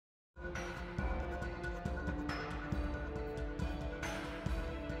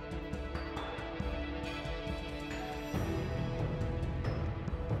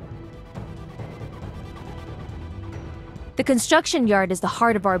The construction yard is the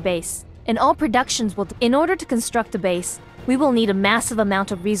heart of our base, and all productions will... In order to construct a base, we will need a massive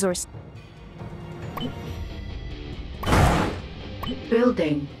amount of resources.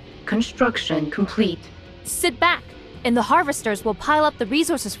 Building. Construction complete. Sit back, and the harvesters will pile up the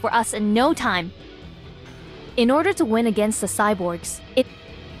resources for us in no time. In order to win against the cyborgs,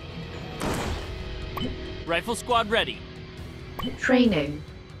 Rifle squad ready. Training.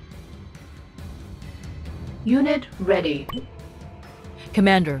 Unit ready.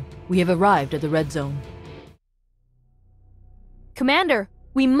 Commander, we have arrived at the red zone. Commander,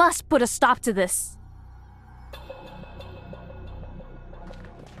 we must put a stop to this.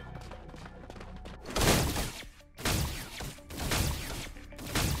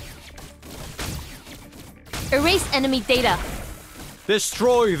 Erase enemy data.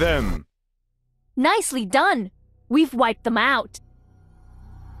 Destroy them! Nicely done! We've wiped them out.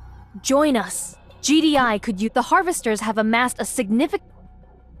 Join us. GDI could use... The harvesters have amassed a significant...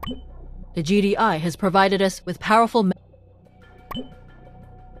 The GDI has provided us with powerful...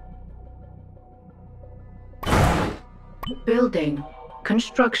 Building.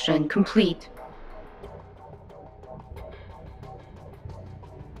 Construction complete.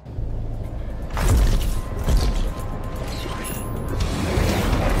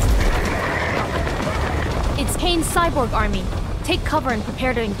 It's Kane's cyborg army. Take cover and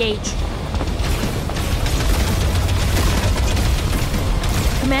prepare to engage.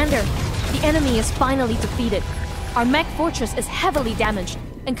 Commander, the enemy is finally defeated. Our mech fortress is heavily damaged,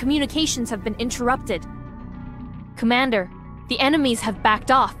 and communications have been interrupted. Commander, the enemies have backed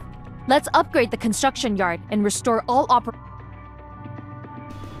off. Let's upgrade the construction yard and restore all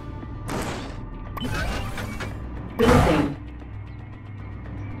Building.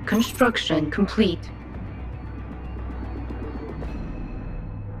 Construction complete.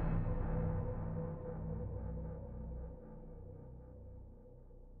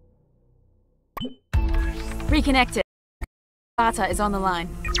 Reconnected. Data is on the line.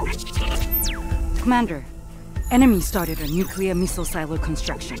 Commander, enemy started a nuclear missile silo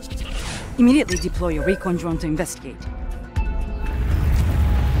construction. Immediately deploy a recon drone to investigate.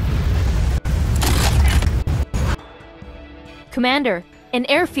 Commander, an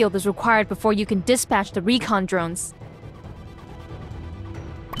airfield is required before you can dispatch the recon drones.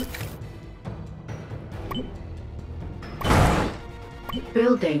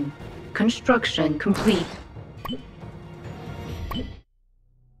 Building. Construction complete.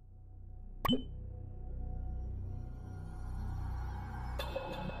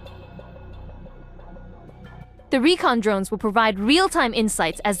 The recon drones will provide real-time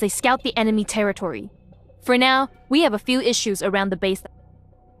insights as they scout the enemy territory. For now, we have a few issues around the base.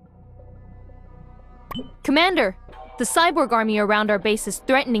 Commander, the cyborg army around our base is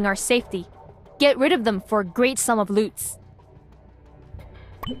threatening our safety. Get rid of them for a great sum of loots.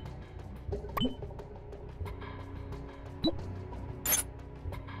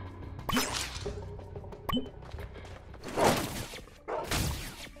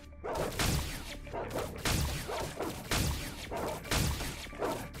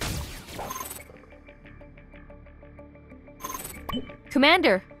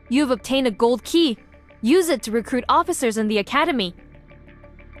 Commander, you have obtained a gold key. Use it to recruit officers in the academy.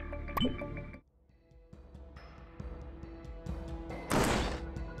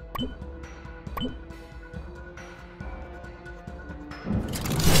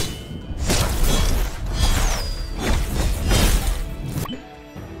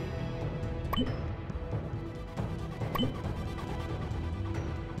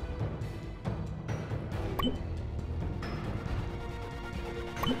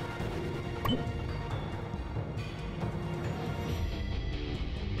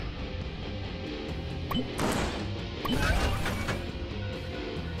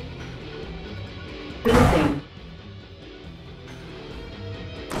 Building.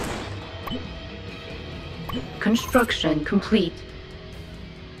 Construction complete.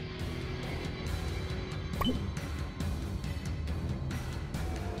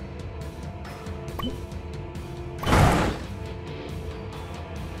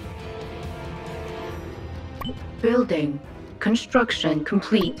 Building. Construction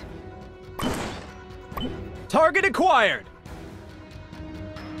complete. Target acquired!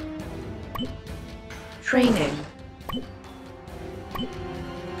 Training.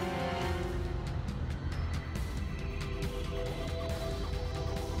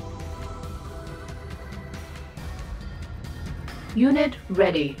 Unit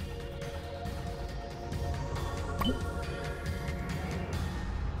ready.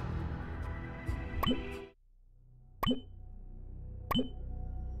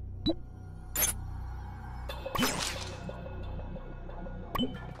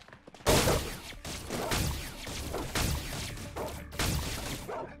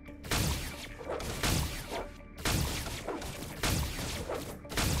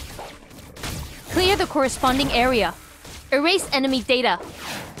 Clear the corresponding area. Erase enemy data.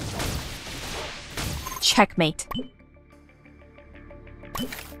 Checkmate.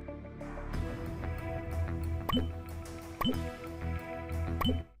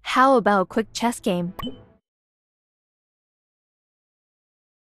 How about a quick chess game?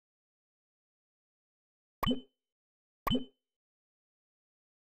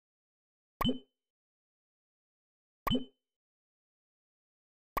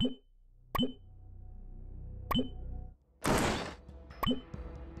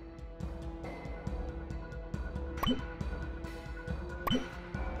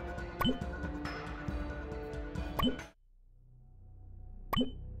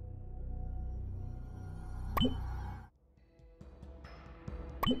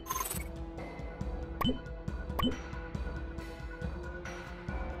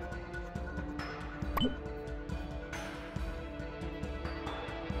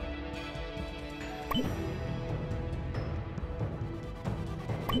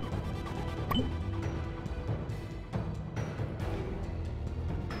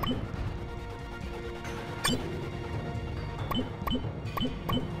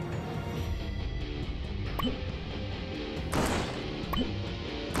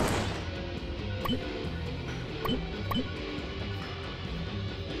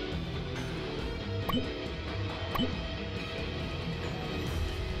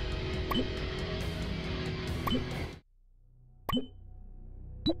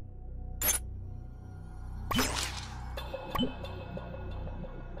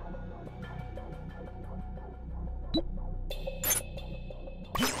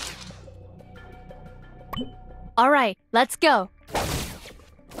 Alright, let's go.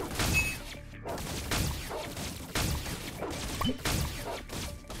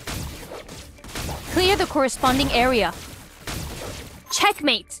 Clear the corresponding area.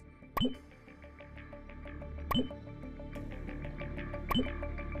 Checkmate!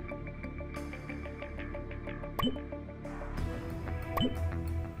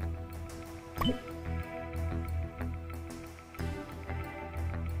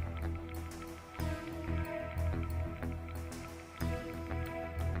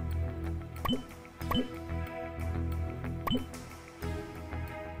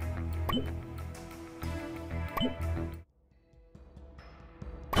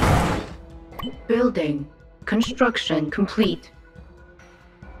 Building. Construction complete.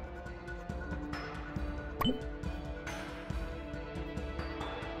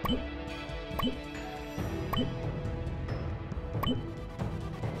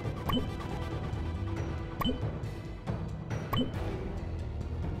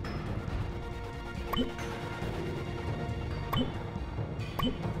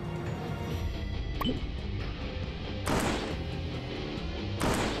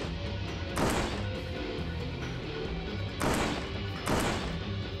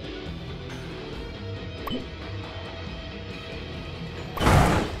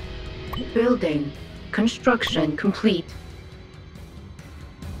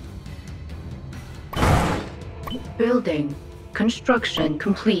 Building. Construction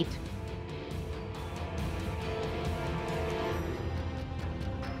complete.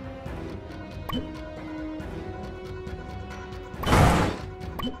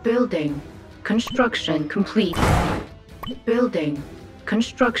 Building. Construction complete. Building.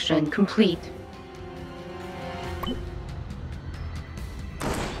 Construction complete. Building. Construction complete.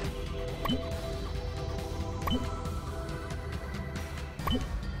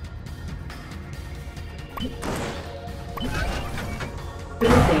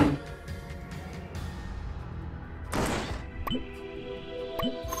 Building.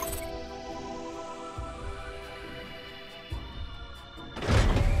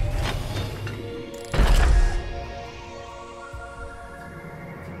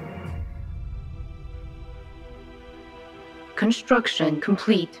 Construction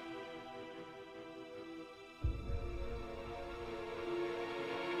complete.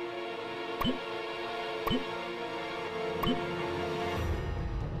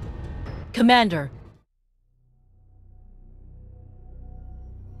 Commander,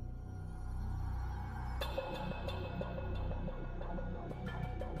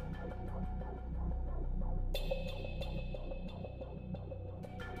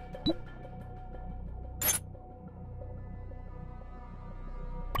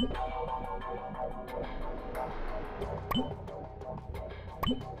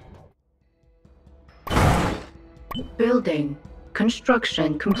 Building.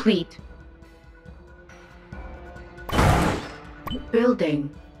 Construction complete. Building.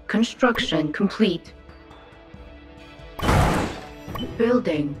 Construction complete.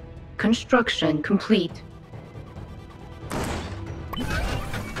 Building. Construction complete.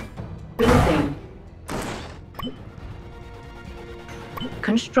 Building.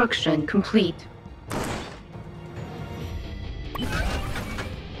 Construction complete.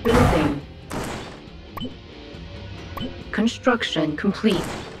 Building. Construction complete.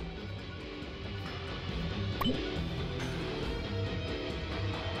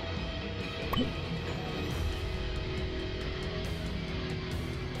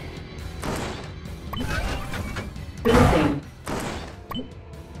 Building.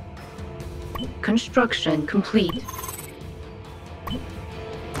 Construction complete.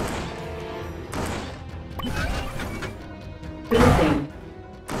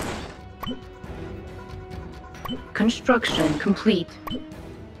 Building. Construction complete.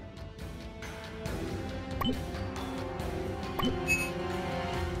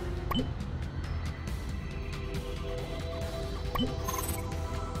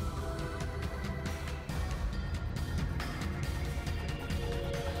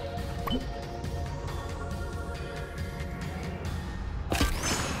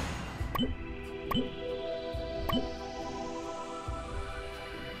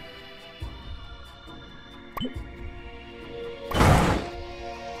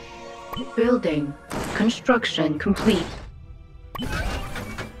 Building. Construction complete.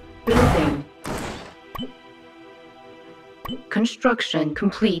 Building. Construction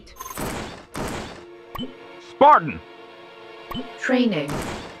complete. Spartan! Training.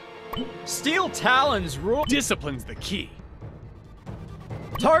 Steel Talon's rule. Discipline's the key.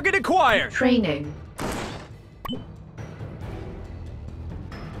 Target acquired! Training.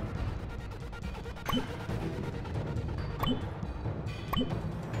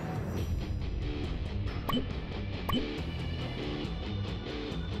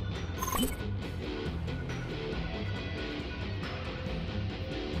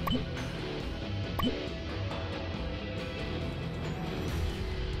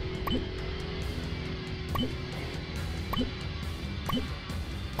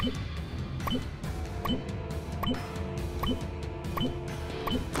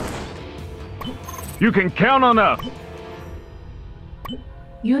 You can count on us!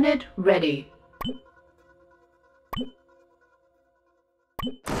 Unit ready.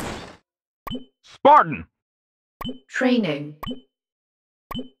 Spartan! Training.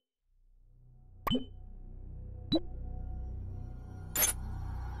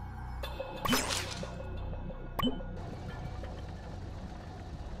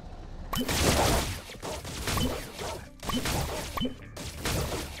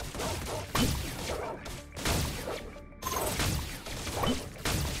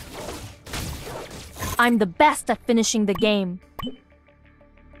 I'm the best at finishing the game.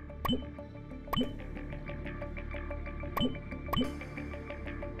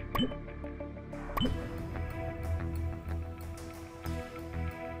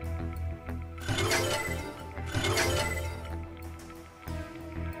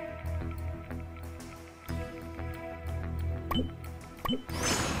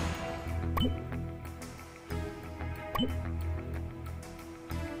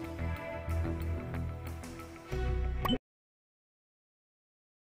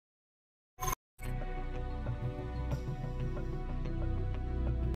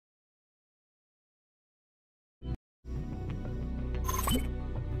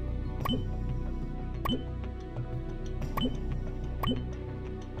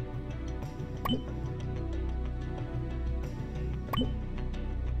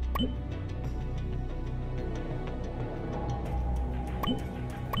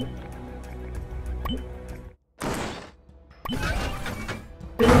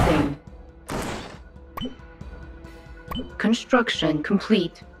 Building. Construction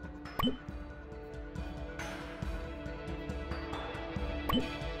complete.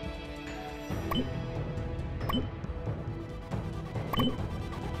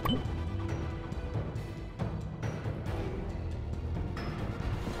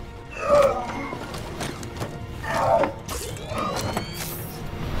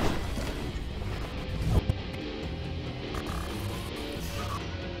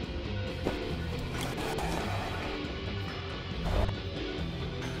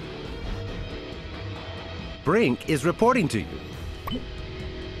 Brink is reporting to you.